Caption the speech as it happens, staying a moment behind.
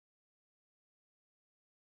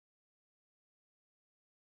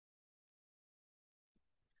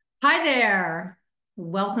Hi there.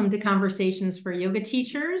 Welcome to Conversations for Yoga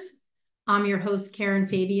Teachers. I'm your host, Karen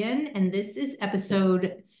Fabian, and this is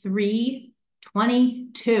episode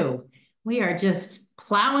 322. We are just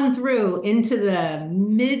plowing through into the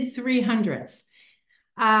mid 300s.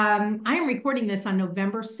 I am recording this on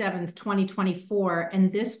November 7th, 2024,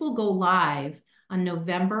 and this will go live on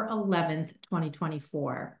November 11th,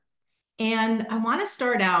 2024. And I want to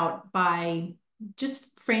start out by just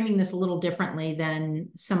framing this a little differently than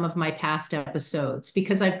some of my past episodes,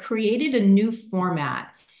 because I've created a new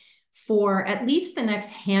format for at least the next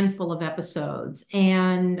handful of episodes.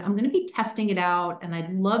 And I'm going to be testing it out, and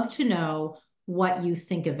I'd love to know what you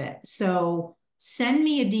think of it. So send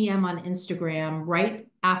me a DM on Instagram right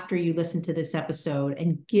after you listen to this episode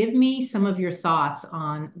and give me some of your thoughts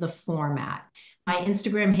on the format. My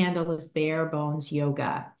Instagram handle is Bare Bones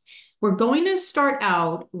Yoga. We're going to start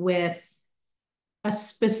out with a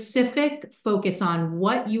specific focus on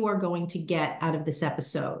what you are going to get out of this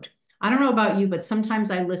episode. I don't know about you, but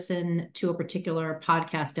sometimes I listen to a particular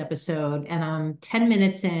podcast episode and I'm 10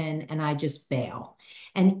 minutes in and I just bail.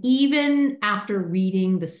 And even after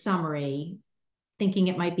reading the summary, thinking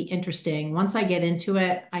it might be interesting, once I get into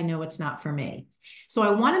it, I know it's not for me. So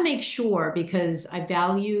I want to make sure, because I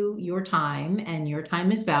value your time and your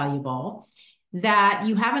time is valuable, that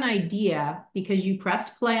you have an idea because you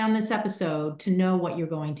pressed play on this episode to know what you're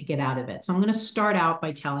going to get out of it. So I'm going to start out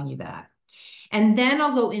by telling you that. And then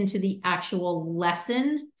I'll go into the actual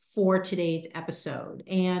lesson for today's episode.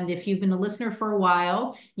 And if you've been a listener for a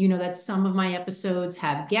while, you know that some of my episodes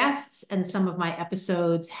have guests and some of my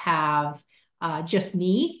episodes have just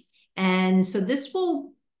me. And so this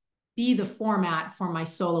will be the format for my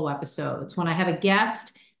solo episodes. When I have a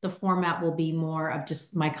guest, the format will be more of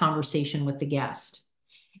just my conversation with the guest.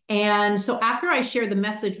 And so after I share the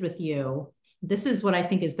message with you, this is what I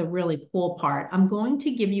think is the really cool part. I'm going to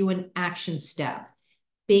give you an action step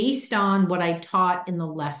based on what I taught in the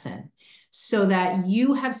lesson so that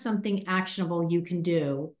you have something actionable you can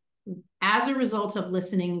do as a result of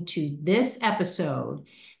listening to this episode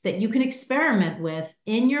that you can experiment with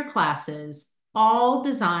in your classes, all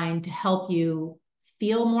designed to help you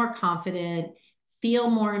feel more confident, feel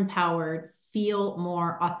more empowered, feel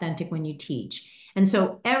more authentic when you teach. And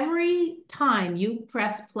so every time you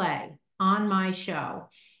press play on my show,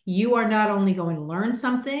 you are not only going to learn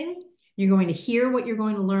something, you're going to hear what you're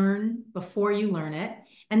going to learn before you learn it.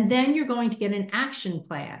 And then you're going to get an action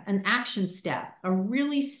plan, an action step, a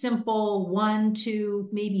really simple 1, 2,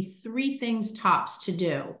 maybe 3 things tops to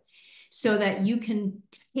do so that you can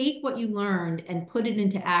take what you learned and put it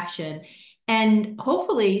into action and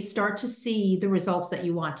hopefully start to see the results that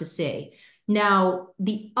you want to see. Now,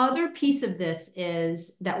 the other piece of this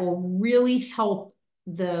is that will really help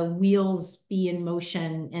the wheels be in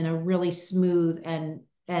motion in a really smooth and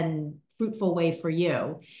fruitful way for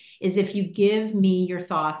you is if you give me your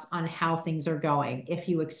thoughts on how things are going. If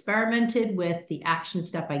you experimented with the action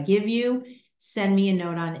step I give you, send me a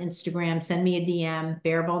note on Instagram, send me a DM,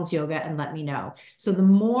 Bare Bones Yoga, and let me know. So the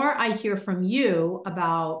more I hear from you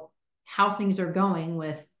about how things are going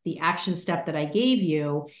with the action step that I gave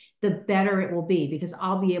you, the better it will be, because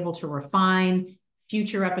I'll be able to refine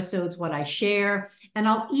future episodes, what I share, and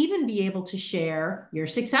I'll even be able to share your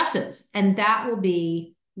successes. And that will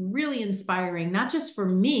be really inspiring, not just for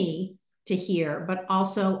me to hear, but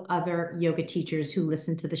also other yoga teachers who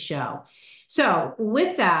listen to the show. So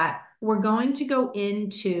with that, we're going to go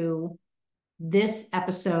into this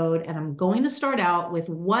episode, and I'm going to start out with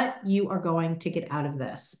what you are going to get out of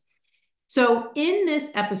this. So in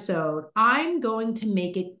this episode, I'm going to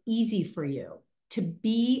make it easy for you to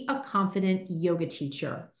be a confident yoga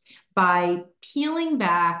teacher by peeling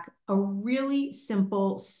back a really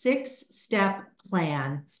simple 6-step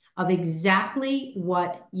plan of exactly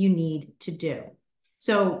what you need to do.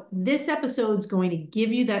 So this episode is going to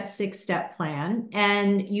give you that 6-step plan,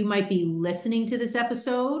 and you might be listening to this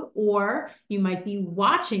episode or you might be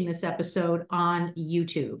watching this episode on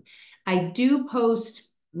YouTube. I do post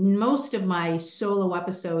most of my solo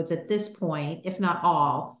episodes at this point, if not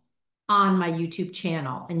all, on my YouTube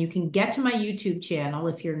channel. And you can get to my YouTube channel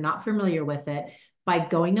if you're not familiar with it by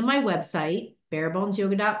going to my website,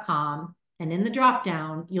 barebonesyoga.com, and in the drop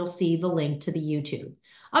down, you'll see the link to the YouTube.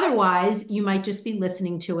 Otherwise, you might just be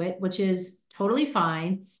listening to it, which is totally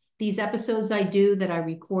fine. These episodes I do that I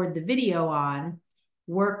record the video on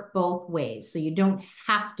work both ways, so you don't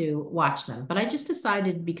have to watch them. But I just decided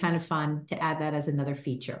it'd be kind of fun to add that as another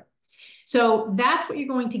feature. So that's what you're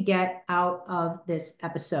going to get out of this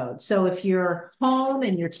episode. So if you're home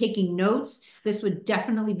and you're taking notes, this would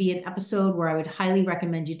definitely be an episode where I would highly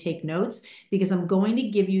recommend you take notes, because I'm going to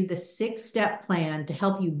give you the 6-step plan to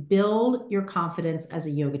help you build your confidence as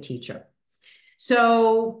a yoga teacher.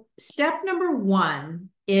 So step number 1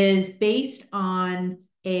 is based on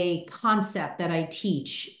a concept that I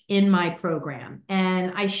teach in my program.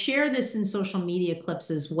 And I share this in social media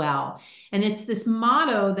clips as well. And it's this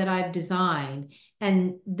motto that I've designed.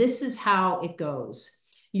 And this is how it goes.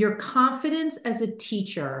 Your confidence as a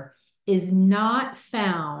teacher is not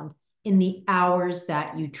found in the hours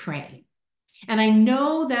that you train. And I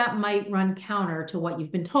know that might run counter to what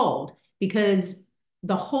you've been told, because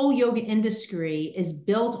the whole yoga industry is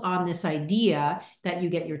built on this idea that you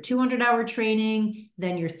get your 200-hour training,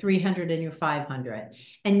 then your 300 and your 500.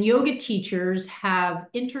 And yoga teachers have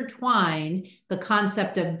intertwined the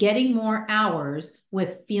concept of getting more hours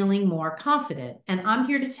with feeling more confident. And I'm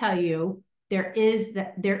here to tell you, there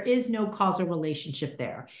is no causal relationship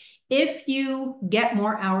there. If you get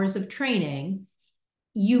more hours of training,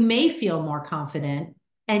 you may feel more confident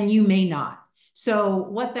and you may not. So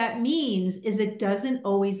what that means is it doesn't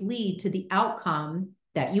always lead to the outcome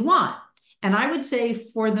that you want. And I would say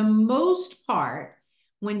for the most part,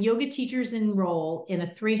 when yoga teachers enroll in a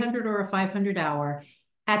 300 or a 500 hour,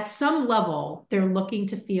 at some level, they're looking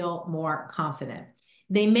to feel more confident.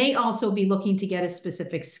 They may also be looking to get a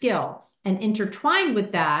specific skill. And intertwined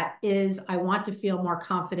with that is, I want to feel more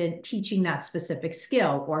confident teaching that specific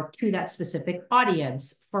skill or to that specific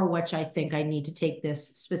audience for which I think I need to take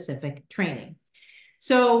this specific training.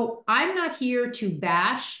 So I'm not here to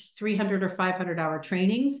bash 300 or 500-hour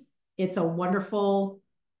trainings. It's a wonderful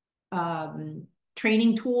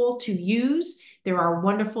training tool to use. There are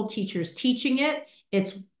wonderful teachers teaching it.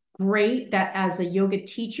 It's great that as a yoga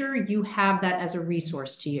teacher, you have that as a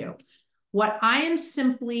resource to you. What I am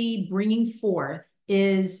simply bringing forth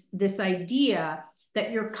is this idea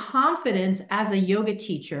that your confidence as a yoga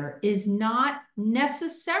teacher is not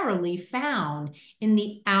necessarily found in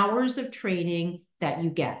the hours of training that you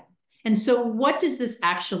get. And so what does this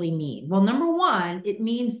actually mean? Well, number 1, it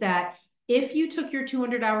means that if you took your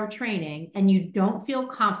 200-hour training and you don't feel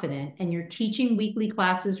confident and you're teaching weekly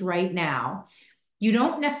classes right now, you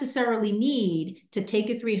don't necessarily need to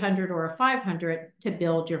take a 300 or a 500 to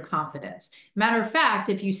build your confidence. Matter of fact,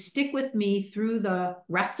 if you stick with me through the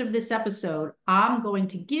rest of this episode, I'm going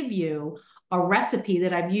to give you a recipe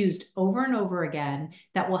that I've used over and over again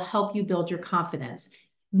that will help you build your confidence.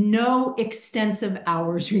 No extensive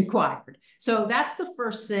hours required. So that's the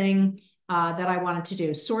first thing that I wanted to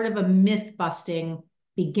do, sort of a myth-busting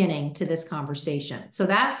beginning to this conversation. So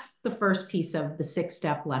that's the first piece of the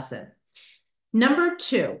 6-step lesson. Number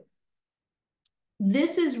 2,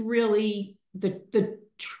 this is really the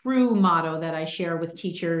true motto that I share with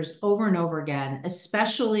teachers over and over again,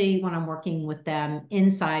 especially when I'm working with them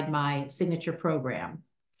inside my signature program.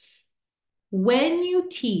 When you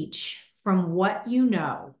teach from what you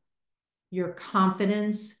know, your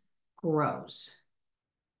confidence grows.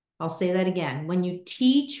 I'll say that again. When you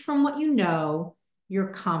teach from what you know, your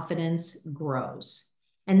confidence grows.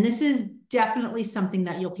 And this is definitely something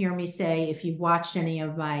that you'll hear me say if you've watched any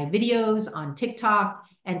of my videos on TikTok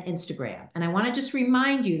and Instagram. And I want to just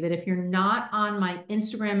remind you that if you're not on my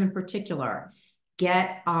Instagram in particular,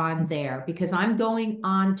 get on there, because I'm going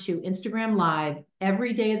on to Instagram Live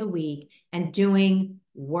every day of the week and doing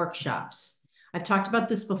workshops. I've talked about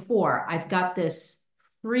this before. I've got this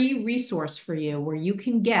free resource for you where you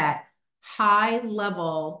can get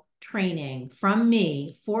high-level training from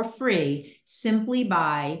me for free simply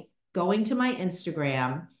by going to my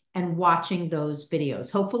Instagram and watching those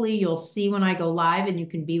videos. Hopefully you'll see when I go live and you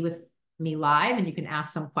can be with me live and you can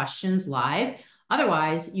ask some questions live.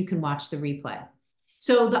 Otherwise, you can watch the replay.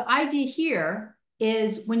 So the idea here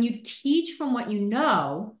is when you teach from what you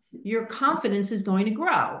know, your confidence is going to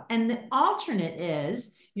grow. And the alternate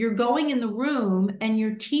is you're going in the room and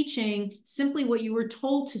you're teaching simply what you were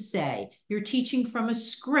told to say. You're teaching from a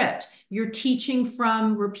script. You're teaching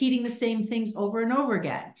from repeating the same things over and over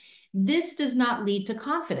again. This does not lead to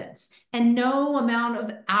confidence, and no amount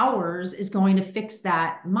of hours is going to fix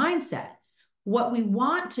that mindset. What we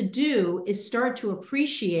want to do is start to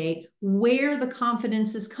appreciate where the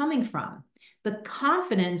confidence is coming from. The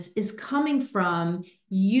confidence is coming from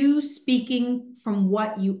you speaking from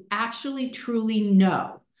what you actually truly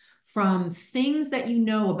know, from things that you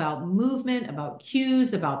know about movement, about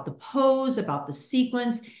cues, about the pose, about the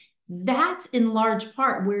sequence. That's in large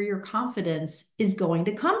part where your confidence is going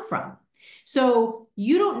to come from. So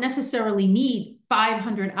you don't necessarily need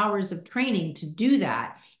 500 hours of training to do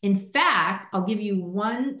that. In fact, I'll give you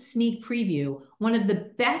one sneak preview. One of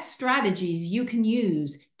the best strategies you can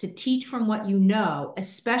use to teach from what you know,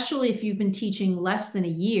 especially if you've been teaching less than a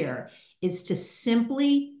year, is to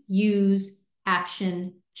simply use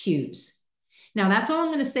action cues. Now, that's all I'm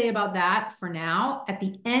going to say about that for now. At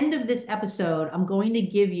the end of this episode, I'm going to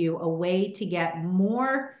give you a way to get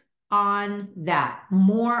more on that,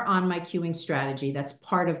 more on my cueing strategy. That's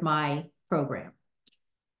part of my program.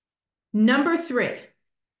 Number 3,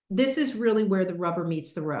 this is really where the rubber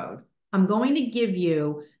meets the road. I'm going to give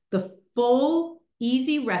you the full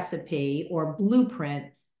easy recipe or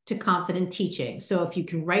blueprint to confident teaching. So if you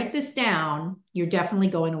can write this down, you're definitely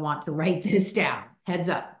going to want to write this down. Heads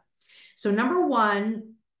up. So number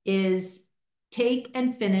 1 is take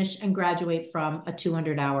and finish and graduate from a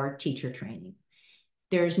 200-hour teacher training.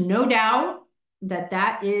 There's no doubt that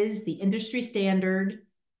that is the industry standard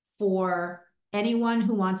for anyone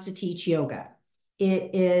who wants to teach yoga.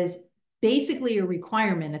 It is basically a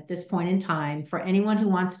requirement at this point in time for anyone who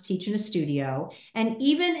wants to teach in a studio, and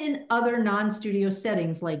even in other non-studio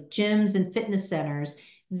settings like gyms and fitness centers,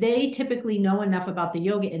 they typically know enough about the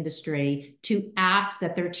yoga industry to ask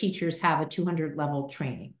that their teachers have a 200 level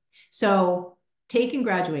training. So take and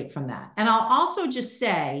graduate from that. And I'll also just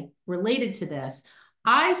say, related to this,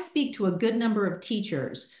 I speak to a good number of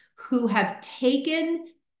teachers who have taken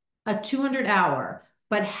a 200-hour,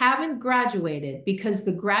 but haven't graduated because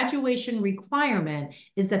the graduation requirement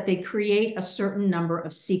is that they create a certain number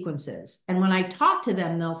of sequences. And when I talk to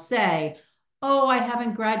them, they'll say, oh, I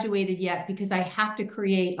haven't graduated yet because I have to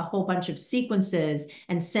create a whole bunch of sequences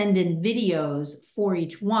and send in videos for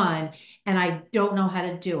each one, and I don't know how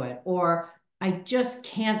to do it, or I just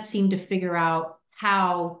can't seem to figure out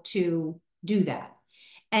how to do that.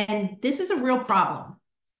 And this is a real problem.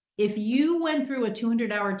 If you went through a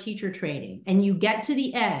 200-hour teacher training and you get to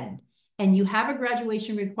the end and you have a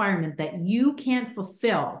graduation requirement that you can't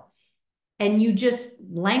fulfill, and you just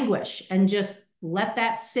languish and just let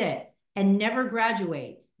that sit and never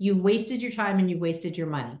graduate, you've wasted your time and you've wasted your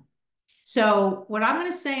money. So what I'm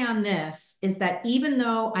going to say on this is that even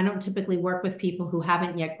though I don't typically work with people who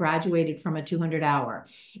haven't yet graduated from a 200-hour,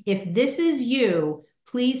 if this is you,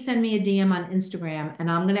 please send me a DM on Instagram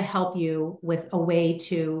and I'm going to help you with a way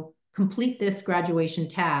to complete this graduation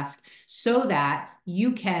task so that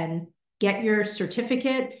you can get your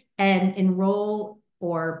certificate and enroll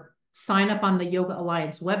or sign up on the Yoga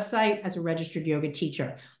Alliance website as a registered yoga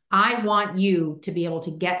teacher. I want you to be able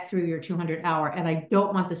to get through your 200-hour, and I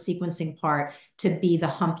don't want the sequencing part to be the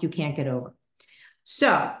hump you can't get over.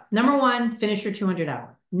 So, number 1, finish your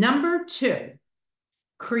 200-hour. Number 2,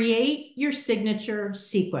 create your signature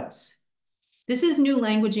sequence. This is new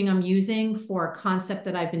languaging I'm using for a concept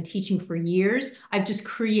that I've been teaching for years. I've just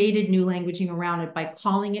created new languaging around it by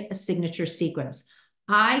calling it a signature sequence.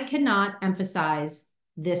 I cannot emphasize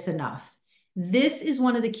this enough. This is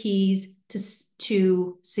one of the keys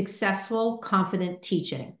to successful, confident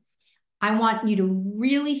teaching. I want you to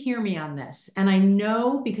really hear me on this. And I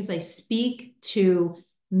know because I speak to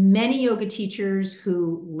many yoga teachers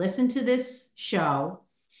who listen to this show,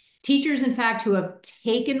 teachers, in fact, who have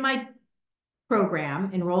taken my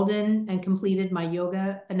program, enrolled in and completed my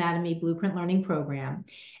Yoga Anatomy Blueprint Learning Program.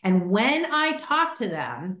 And when I talk to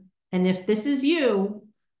them, and if this is you,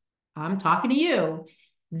 I'm talking to you,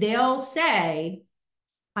 they'll say,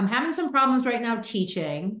 I'm having some problems right now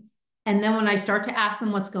teaching. And then when I start to ask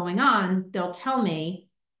them what's going on, they'll tell me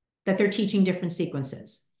that they're teaching different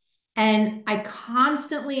sequences. And I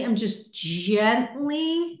constantly am just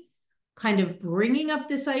gently kind of bringing up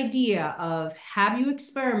this idea of, have you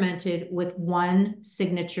experimented with one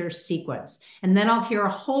signature sequence? And then I'll hear a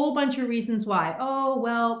whole bunch of reasons why. Oh,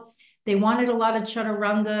 well, they wanted a lot of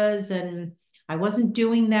chaturangas and I wasn't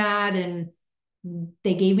doing that. And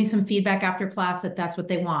they gave me some feedback after class that that's what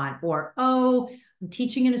they want. Or, oh, I'm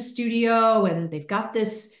teaching in a studio and they've got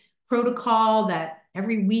this protocol that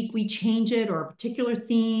every week we change it, or a particular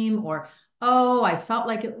theme, or, oh, I felt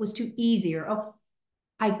like it was too easy, or, oh,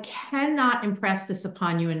 I cannot impress this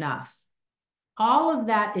upon you enough. All of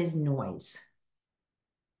that is noise.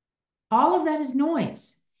 All of that is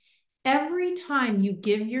noise. Every time you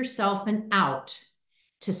give yourself an out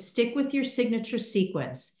to stick with your signature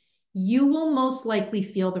sequence, you will most likely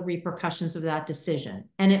feel the repercussions of that decision.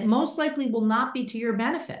 And it most likely will not be to your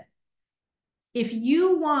benefit. If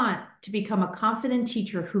you want to become a confident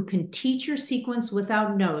teacher who can teach your sequence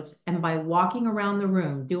without notes and by walking around the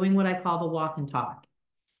room, doing what I call the walk and talk,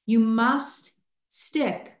 you must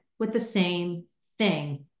stick with the same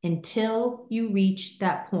thing until you reach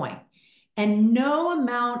that point. And no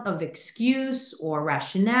amount of excuse or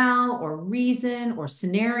rationale or reason or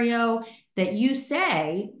scenario that you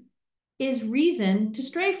say is reason to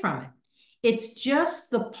stray from it. It's just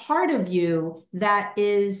the part of you that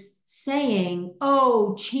is saying,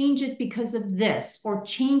 oh, change it because of this or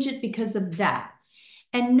change it because of that.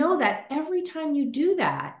 And know that every time you do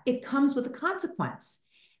that, it comes with a consequence.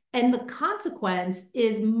 And the consequence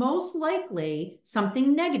is most likely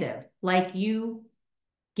something negative, like you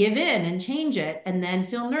give in and change it and then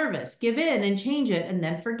feel nervous, give in and change it and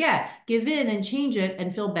then forget, give in and change it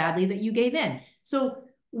and feel badly that you gave in. So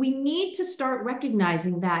we need to start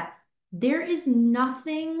recognizing that there is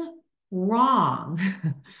nothing wrong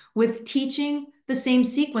with teaching the same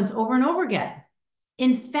sequence over and over again.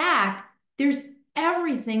 In fact, there's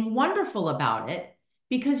everything wonderful about it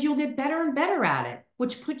because you'll get better and better at it,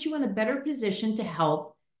 which puts you in a better position to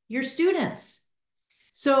help your students.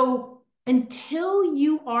 So until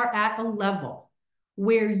you are at a level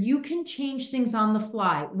where you can change things on the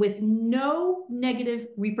fly with no negative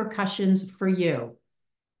repercussions for you,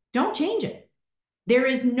 don't change it. There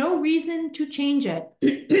is no reason to change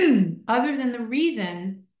it other than the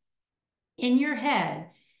reason in your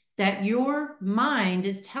head that your mind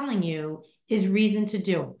is telling you is reason to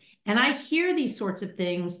do. And I hear these sorts of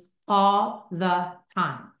things all the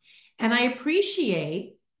time. And I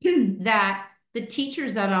appreciate that the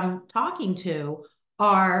teachers that I'm talking to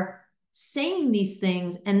are saying these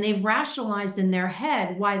things and they've rationalized in their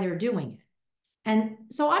head why they're doing it. And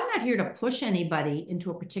so I'm not here to push anybody into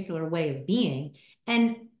a particular way of being.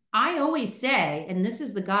 And I always say, and this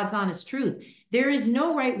is the God's honest truth, there is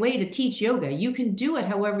no right way to teach yoga. You can do it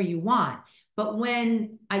however you want. But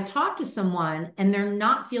when I talk to someone and they're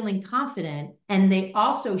not feeling confident, and they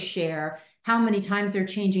also share how many times they're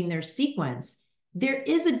changing their sequence, there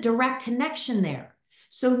is a direct connection there.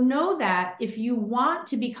 So know that if you want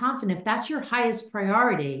to be confident, if that's your highest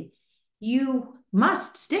priority, you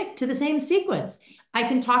must stick to the same sequence. I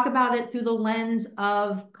can talk about it through the lens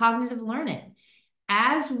of cognitive learning.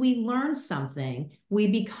 As we learn something, we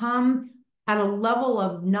become at a level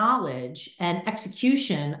of knowledge and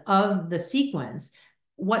execution of the sequence,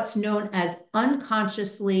 what's known as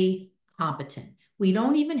unconsciously competent. We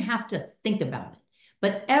don't even have to think about it.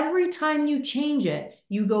 But every time you change it,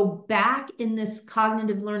 you go back in this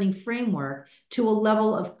cognitive learning framework to a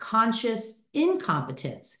level of conscious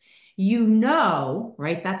incompetence. You know,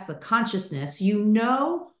 right? That's the consciousness. You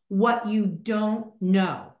know what you don't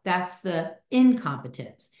know. That's the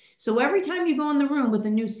incompetence. So every time you go in the room with a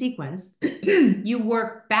new sequence, you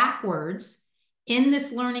work backwards in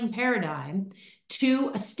this learning paradigm to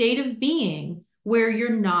a state of being where you're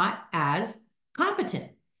not as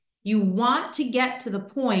competent. You want to get to the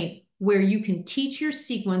point where you can teach your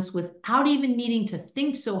sequence without even needing to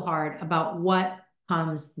think so hard about what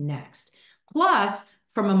comes next. Plus,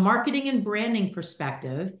 from a marketing and branding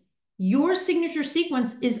perspective, your signature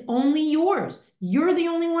sequence is only yours. You're the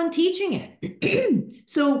only one teaching it.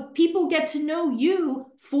 So people get to know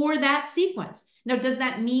you for that sequence. Now, does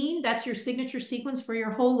that mean that's your signature sequence for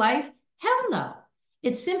your whole life? Hell no.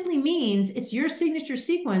 It simply means it's your signature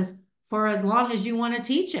sequence for as long as you want to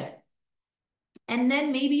teach it. And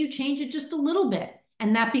then maybe you change it just a little bit,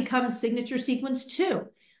 and that becomes signature sequence 2.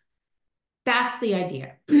 That's the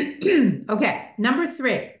idea. Okay, number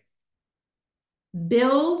 3.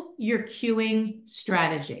 Build your cueing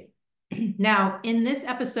strategy. Now, in this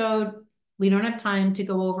episode, we don't have time to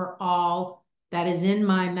go over all that is in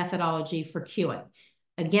my methodology for cueing.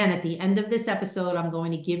 Again, at the end of this episode, I'm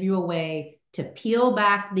going to give you a way to peel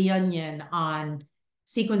back the onion on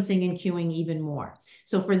sequencing and cueing even more.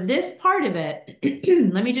 So for this part of it,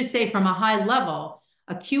 let me just say from a high level,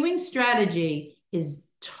 a cueing strategy is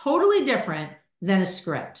totally different than a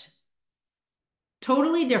script.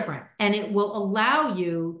 Totally different. And it will allow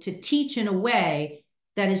you to teach in a way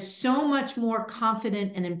that is so much more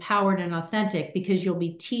confident and empowered and authentic because you'll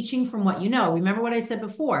be teaching from what you know. Remember what I said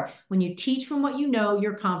before, when you teach from what you know,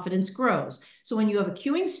 your confidence grows. So when you have a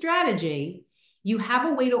cueing strategy, you have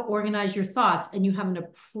a way to organize your thoughts and you have an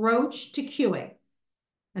approach to cueing.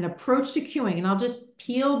 An approach to cueing. And I'll just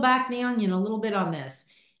peel back the onion a little bit on this.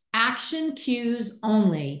 Action cues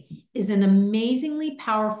only is an amazingly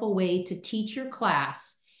powerful way to teach your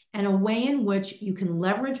class and a way in which you can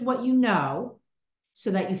leverage what you know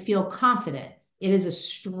so that you feel confident. It is a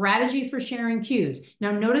strategy for sharing cues.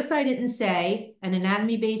 Now, notice I didn't say an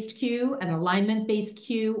anatomy-based cue, an alignment-based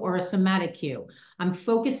cue, or a somatic cue. I'm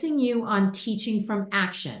focusing you on teaching from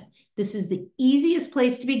action. This is the easiest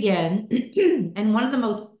place to begin and one of the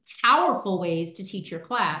most powerful ways to teach your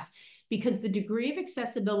class because the degree of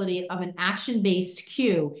accessibility of an action-based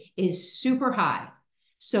cue is super high.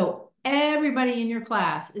 So Everybody in your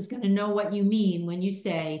class is going to know what you mean when you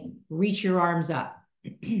say, reach your arms up.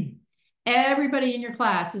 Everybody in your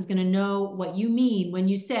class is going to know what you mean when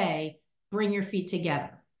you say, bring your feet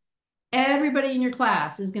together. Everybody in your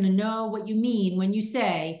class is going to know what you mean when you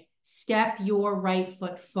say, step your right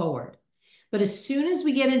foot forward. But as soon as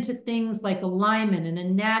we get into things like alignment and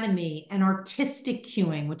anatomy and artistic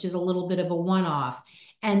cueing, which is a little bit of a one-off,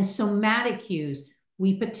 and somatic cues,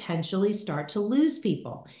 we potentially start to lose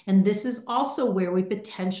people. And this is also where we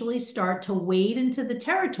potentially start to wade into the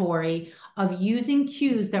territory of using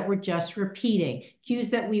cues that we're just repeating, cues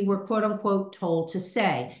that we were quote unquote told to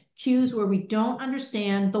say, cues where we don't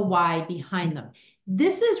understand the why behind them.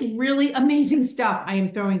 This is really amazing stuff I am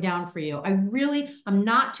throwing down for you. I'm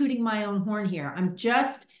not tooting my own horn here. I'm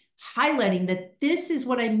just highlighting that this is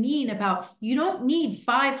what I mean about you don't need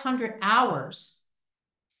 500 hours.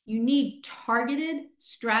 You need targeted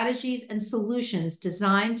strategies and solutions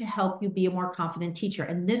designed to help you be a more confident teacher.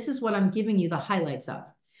 And this is what I'm giving you the highlights of.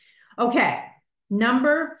 Okay,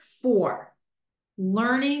 number 4,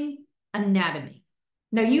 learning anatomy.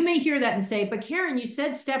 Now, you may hear that and say, but Karen, you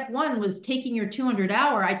said step 1 was taking your 200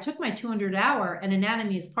 hour. I took my 200 hour and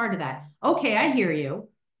anatomy is part of that. Okay, I hear you.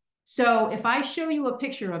 So if I show you a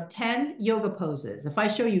picture of 10 yoga poses, if I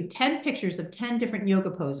show you 10 pictures of 10 different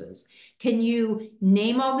yoga poses, can you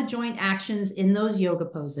name all the joint actions in those yoga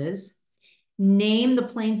poses? Name the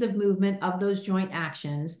planes of movement of those joint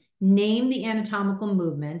actions, name the anatomical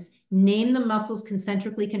movements, name the muscles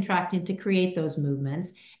concentrically contracting to create those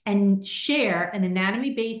movements, and share an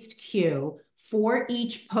anatomy-based cue for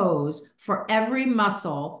each pose for every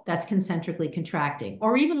muscle that's concentrically contracting,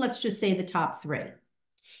 or even let's just say the top 3.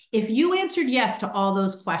 If you answered yes to all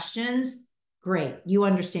those questions, great, you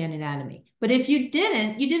understand anatomy. But if you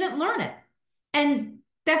didn't learn it. And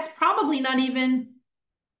that's probably not even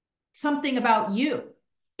something about you.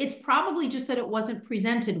 It's probably just that it wasn't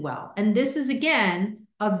presented well. And this is, again,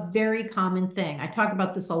 a very common thing. I talk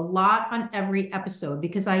about this a lot on every episode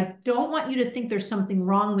because I don't want you to think there's something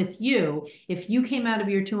wrong with you if you came out of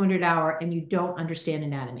your 200 hour and you don't understand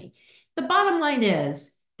anatomy. The bottom line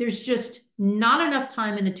is there's just not enough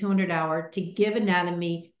time in a 200 hour to give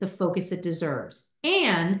anatomy the focus it deserves.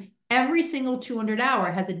 And every single 200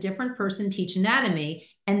 hour has a different person teach anatomy,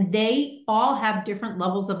 and they all have different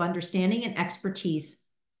levels of understanding and expertise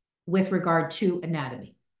with regard to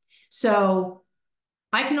anatomy. So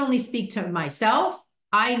I can only speak to myself.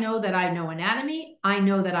 I know that I know anatomy. I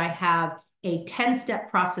know that I have a 10-step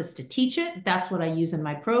process to teach it. That's what I use in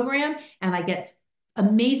my program. And I get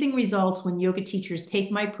amazing results when yoga teachers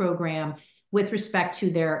take my program with respect to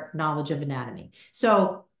their knowledge of anatomy.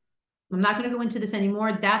 So I'm not going to go into this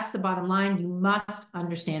anymore. That's the bottom line. You must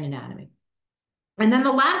understand anatomy. And then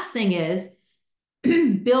the last thing is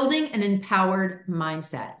building an empowered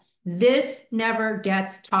mindset. This never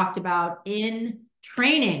gets talked about in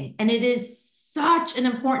training, and it is such an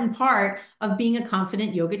important part of being a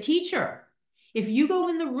confident yoga teacher. If you go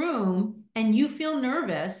in the room and you feel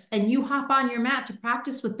nervous and you hop on your mat to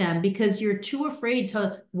practice with them because you're too afraid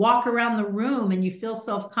to walk around the room and you feel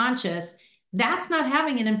self-conscious, that's not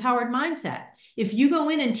having an empowered mindset. If you go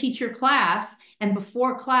in and teach your class and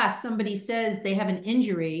before class somebody says they have an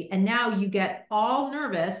injury and now you get all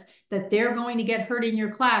nervous that they're going to get hurt in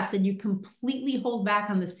your class and you completely hold back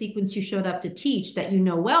on the sequence you showed up to teach that you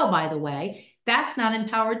know well, by the way, that's not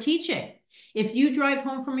empowered teaching. If you drive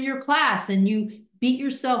home from your class and you beat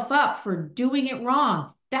yourself up for doing it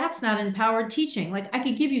wrong, that's not empowered teaching. Like I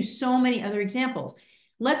could give you so many other examples.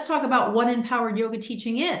 Let's talk about what empowered yoga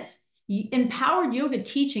teaching is. Empowered yoga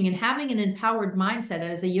teaching and having an empowered mindset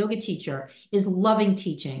as a yoga teacher is loving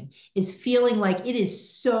teaching, is feeling like it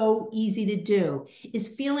is so easy to do, is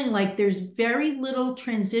feeling like there's very little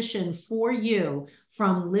transition for you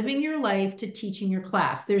from living your life to teaching your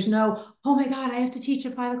class. There's no, oh my God, I have to teach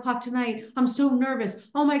at 5 o'clock tonight. I'm so nervous.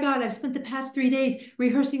 Oh my God, I've spent the past 3 days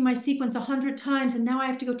rehearsing my sequence 100 times and now I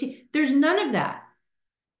have to go teach. There's none of that.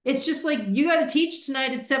 It's just like, you got to teach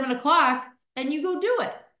tonight at 7 o'clock and you go do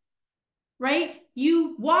it. Right?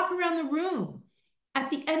 You walk around the room at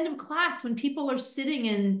the end of class when people are sitting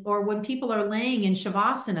in, or when people are laying in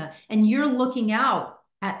Shavasana and you're looking out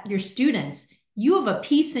at your students, you have a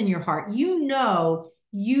peace in your heart. You know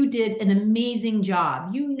you did an amazing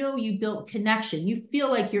job. You know you built connection. You feel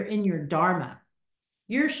like you're in your Dharma.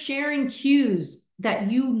 You're sharing cues that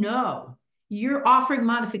you know. You're offering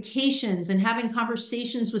modifications and having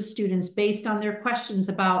conversations with students based on their questions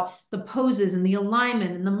about the poses and the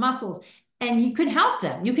alignment and the muscles. And you can help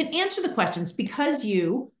them. You can answer the questions because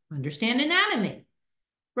you understand anatomy.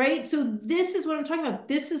 right? So this is what I'm talking about.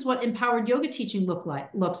 This is what empowered yoga teaching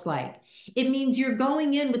looks like. It means you're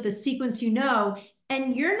going in with the sequence you know,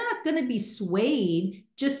 and you're not going to be swayed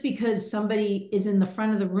just because somebody is in the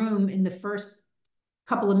front of the room in the first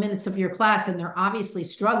couple of minutes of your class and they're obviously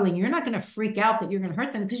struggling. You're not going to freak out that you're going to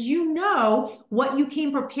hurt them because you know what you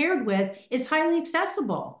came prepared with is highly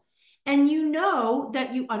accessible. And you know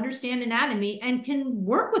that you understand anatomy and can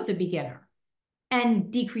work with the beginner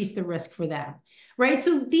and decrease the risk for them, right?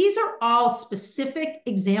 So these are all specific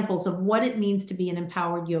examples of what it means to be an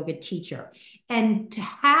empowered yoga teacher. And to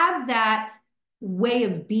have that way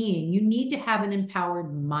of being, you need to have an empowered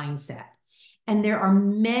mindset. And there are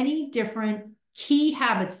many different key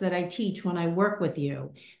habits that I teach when I work with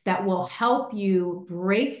you that will help you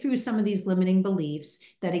break through some of these limiting beliefs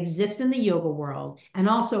that exist in the yoga world, and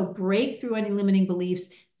also break through any limiting beliefs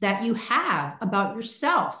that you have about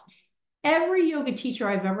yourself. Every yoga teacher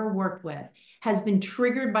I've ever worked with has been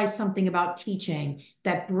triggered by something about teaching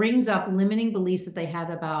that brings up limiting beliefs that they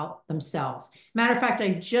had about themselves. Matter of fact,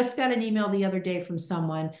 I just got an email the other day from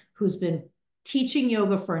someone who's been teaching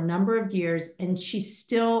yoga for a number of years, and she's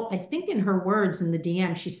still, I think in her words in the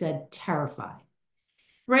DM, she said, terrified,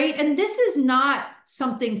 right? And this is not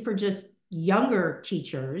something for just younger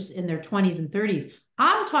teachers in their 20s and 30s.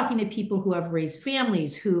 I'm talking to people who have raised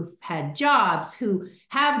families, who've had jobs, who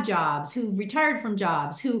have jobs, who've retired from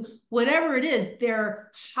jobs, who, whatever it is,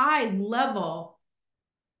 they're high level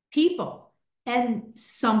people. And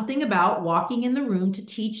something about walking in the room to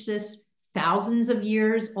teach this thousands of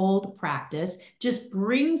years old practice just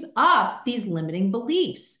brings up these limiting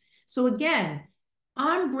beliefs. So again,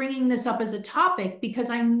 I'm bringing this up as a topic because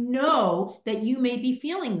I know that you may be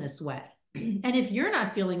feeling this way. And if you're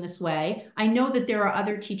not feeling this way, I know that there are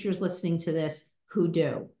other teachers listening to this who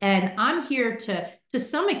do. And I'm here to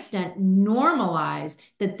some extent, normalize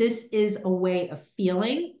that this is a way of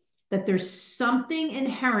feeling, that there's something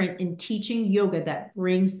inherent in teaching yoga that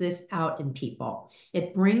brings this out in people.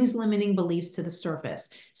 It brings limiting beliefs to the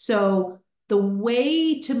surface. So the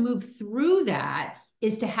way to move through that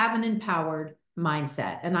is to have an empowered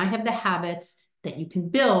mindset. And I have the habits that you can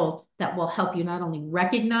build that will help you not only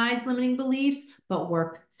recognize limiting beliefs, but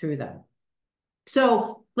work through them.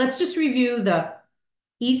 So let's just review the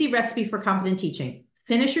easy recipe for confident teaching.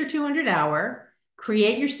 Finish your 200-hour,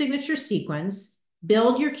 create your signature sequence,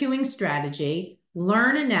 build your cueing strategy,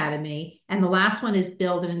 learn anatomy, and the last one is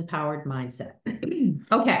build an empowered mindset.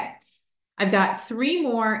 Okay, I've got 3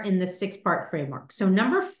 more in the 6-part framework. So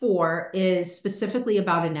number 4 is specifically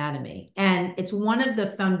about anatomy, and it's one of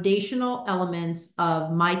the foundational elements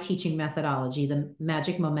of my teaching methodology, the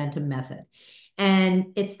Magic Momentum Method. And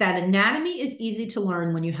it's that anatomy is easy to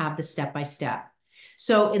learn when you have the step-by-step.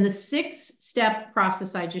 So in the 6-step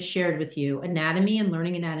process I just shared with you, anatomy and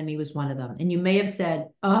learning anatomy was one of them. And you may have said,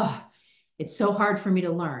 oh, it's so hard for me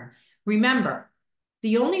to learn. Remember,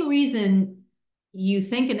 the only reason you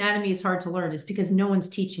think anatomy is hard to learn is because no one's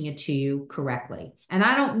teaching it to you correctly. And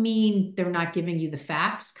I don't mean they're not giving you the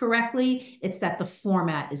facts correctly. It's that the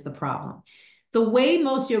format is the problem. The way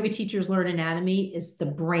most yoga teachers learn anatomy is the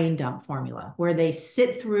brain dump formula, where they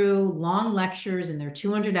sit through long lectures in their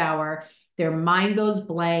 200-hour, their mind goes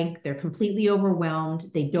blank, they're completely overwhelmed,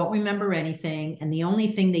 they don't remember anything, and the only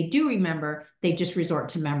thing they do remember, they just resort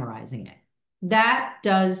to memorizing it. That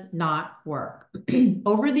does not work.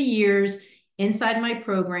 Over the years, inside my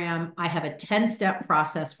program, I have a 10-step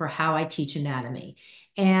process for how I teach anatomy.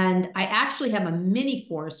 And I actually have a mini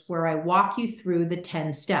course where I walk you through the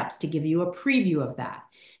 10 steps to give you a preview of that.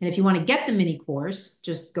 And if you want to get the mini course,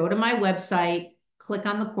 just go to my website, click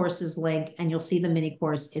on the courses link, and you'll see the mini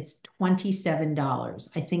course. It's $27.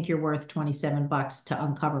 I think you're worth $27 to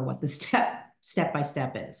uncover what the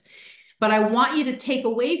step-by-step is. But I want you to take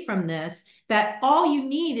away from this that all you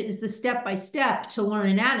need is the step-by-step to learn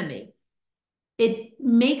anatomy. It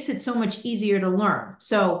makes it so much easier to learn.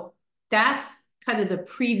 So that's kind of the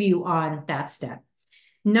preview on that step.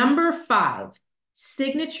 Number 5,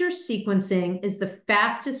 signature sequencing is the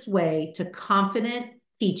fastest way to confident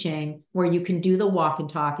teaching where you can do the walk and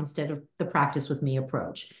talk instead of the practice with me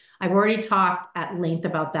approach. I've already talked at length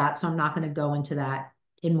about that, so I'm not going to go into that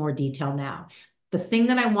in more detail now. The thing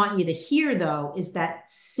that I want you to hear, though, is that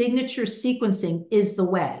signature sequencing is the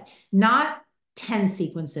way, not 10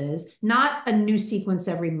 sequences, not a new sequence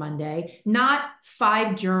every Monday, not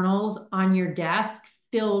 5 journals on your desk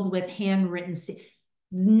filled with handwritten.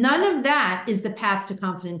 None of that is the path to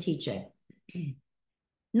confident teaching.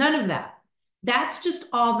 None of that. That's just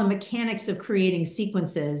all the mechanics of creating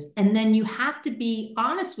sequences. And then you have to be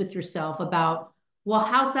honest with yourself about, well,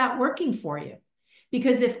 how's that working for you?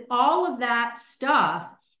 Because if all of that stuff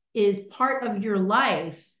is part of your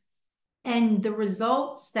life. And the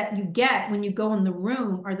results that you get when you go in the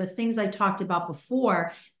room are the things I talked about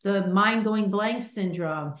before, the mind going blank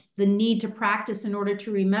syndrome, the need to practice in order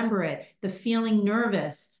to remember it, the feeling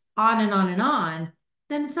nervous, on and on and on,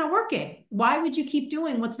 then it's not working. Why would you keep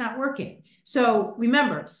doing what's not working? So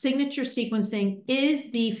remember, signature sequencing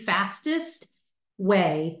is the fastest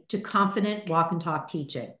way to confident walk and talk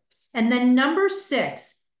teaching. And then number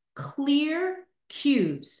 6, clear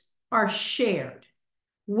cues are shared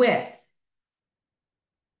with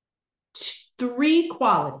 3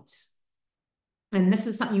 qualities. And this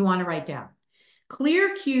is something you want to write down.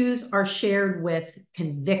 Clear cues are shared with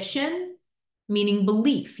conviction, meaning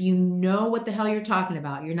belief. You know what the hell you're talking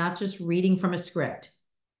about. You're not just reading from a script.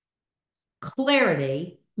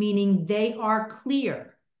 Clarity, meaning they are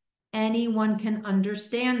clear. Anyone can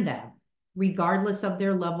understand them, regardless of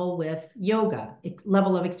their level with yoga,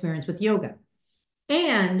 level of experience with yoga.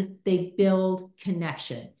 And they build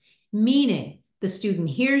connection, meaning the student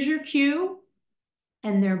hears your cue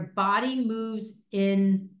and their body moves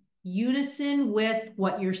in unison with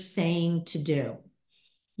what you're saying to do.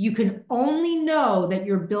 You can only know that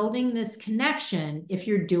you're building this connection if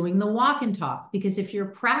you're doing the walk and talk, because if you're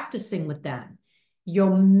practicing with them,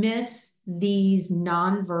 you'll miss these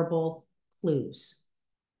nonverbal clues.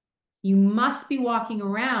 You must be walking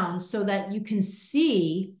around so that you can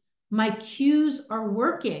see my cues are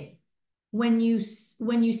working. When you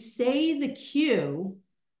say the cue,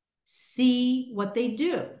 see what they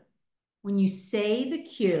do. When you say the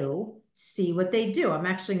cue, see what they do. I'm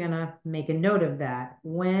actually going to make a note of that.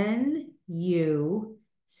 When you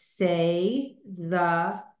say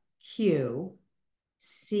the cue,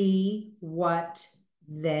 see what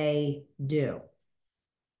they do.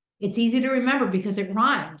 It's easy to remember because it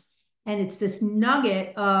rhymes. And it's this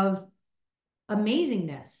nugget of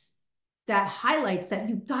amazingness that highlights that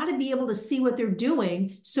you've got to be able to see what they're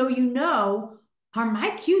doing so you know, are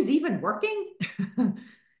my cues even working?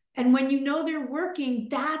 And when you know they're working,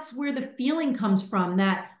 that's where the feeling comes from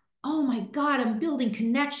that, oh my God, I'm building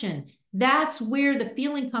connection. That's where the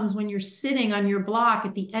feeling comes when you're sitting on your block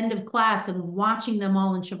at the end of class and watching them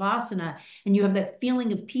all in Shavasana. And you have that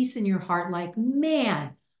feeling of peace in your heart, like,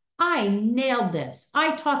 man, I nailed this.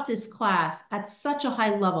 I taught this class at such a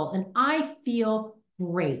high level and I feel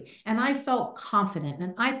great. And I felt confident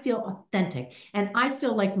and I feel authentic and I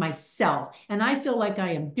feel like myself and I feel like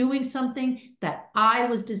I am doing something that I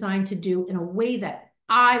was designed to do in a way that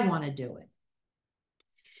I want to do it.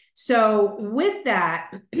 So with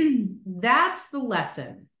that, that's the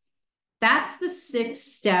lesson. That's the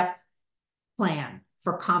 6-step plan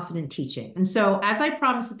for confident teaching. And so as I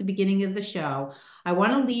promised at the beginning of the show, I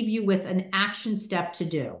want to leave you with an action step to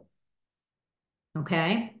do.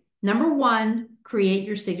 Okay. Number 1, create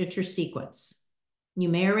your signature sequence. You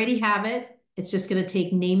may already have it. It's just going to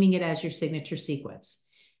take naming it as your signature sequence.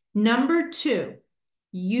 Number 2,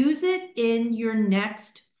 use it in your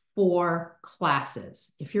next 4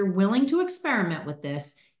 classes. If you're willing to experiment with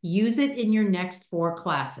this, use it in your next 4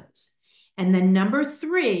 classes. And then number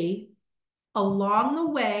 3, along the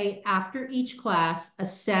way, after each class,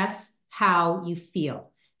 assess how you feel.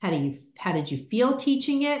 How did you feel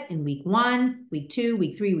teaching it in week 1, week 2,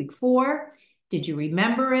 week 3, week 4? Did you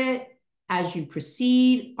remember it as you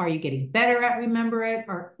proceed? Are you getting better at remembering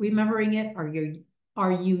it?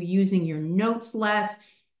 Are you using your notes less?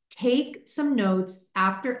 Take some notes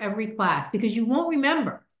after every class because you won't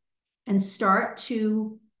remember, and start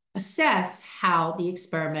to assess how the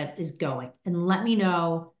experiment is going. And let me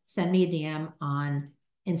know, send me a DM on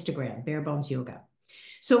Instagram, Bare Bones Yoga.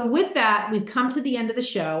 So with that, we've come to the end of the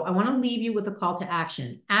show. I want to leave you with a call to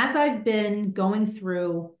action. As I've been going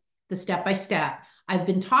through the step-by-step, I've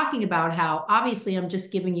been talking about how obviously I'm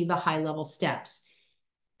just giving you the high-level steps.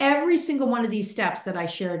 Every single one of these steps that I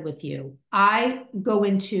shared with you, I go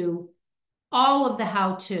into all of the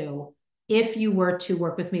how-to if you were to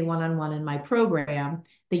work with me one-on-one in my program,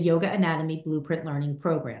 the Yoga Anatomy Blueprint Learning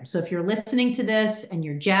Program. So if you're listening to this and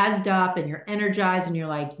you're jazzed up and you're energized and you're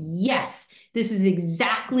like, yes, this is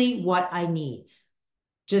exactly what I need,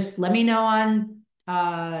 just let me know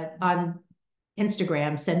on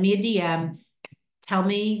Instagram, send me a DM, tell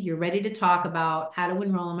me you're ready to talk about how to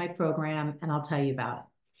enroll in my program, and I'll tell you about it.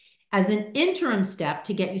 As an interim step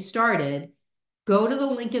to get you started, go to the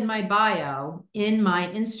link in my bio in my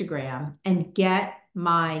Instagram and get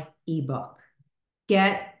my ebook.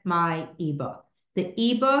 Get my ebook. The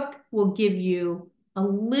ebook will give you a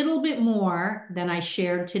little bit more than I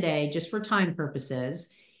shared today, just for time purposes,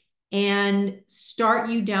 and start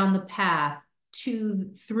you down the path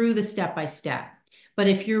through the step-by-step. But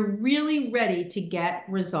if you're really ready to get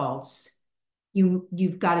results,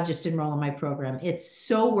 you've got to just enroll in my program. It's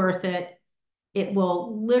so worth it. It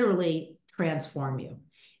will literally transform you.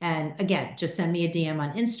 And again, just send me a DM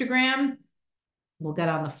on Instagram. We'll get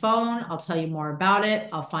on the phone. I'll tell you more about it.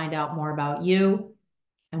 I'll find out more about you,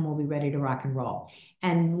 and we'll be ready to rock and roll.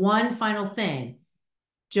 And one final thing,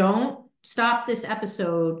 don't stop this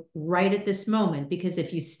episode right at this moment, because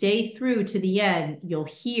if you stay through to the end, you'll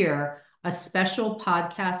hear a special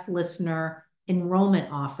podcast listener enrollment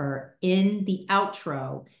offer in the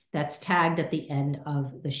outro that's tagged at the end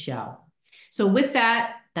of the show. So with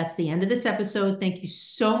that, that's the end of this episode. Thank you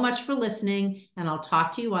so much for listening, and I'll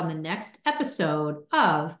talk to you on the next episode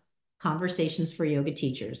of Conversations for Yoga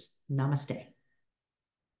Teachers. Namaste.